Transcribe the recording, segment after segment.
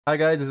Hi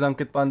guys, this is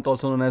Ankit Pant,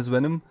 also known as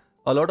Venom.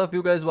 A lot of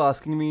you guys were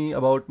asking me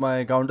about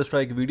my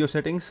Counter-Strike video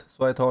settings,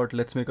 so I thought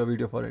let's make a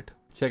video for it.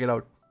 Check it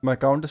out. My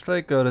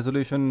Counter-Strike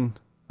resolution,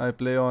 I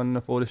play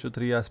on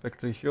 4:3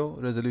 aspect ratio.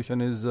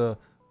 Resolution is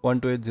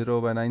 1280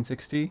 by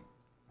 960.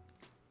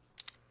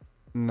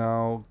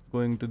 Now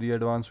going to the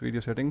advanced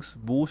video settings.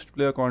 Boost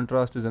player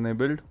contrast is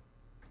enabled.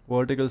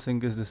 Vertical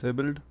sync is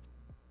disabled.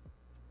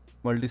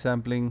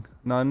 Multi-sampling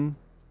none.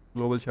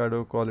 Global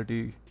shadow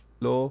quality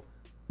low.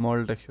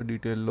 Model texture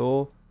detail low.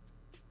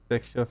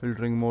 Texture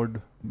filtering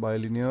mode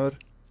bilinear.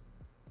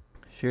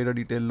 Shader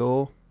detail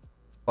low.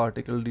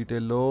 Particle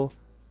detail low.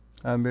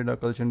 Ambient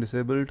occlusion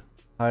disabled.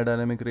 High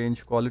dynamic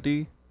range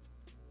quality.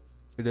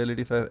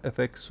 Fidelity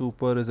FX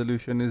super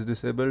resolution is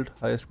disabled.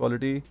 Highest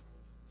quality.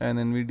 And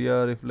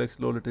NVIDIA reflex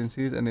low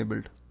latency is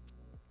enabled.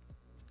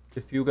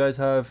 If you guys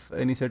have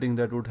any setting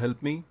that would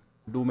help me,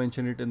 do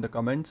mention it in the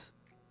comments.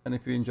 And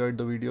if you enjoyed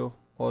the video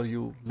or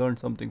you learned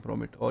something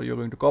from it or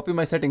you're going to copy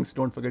my settings,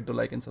 don't forget to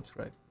like and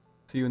subscribe.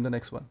 See you in the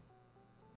next one.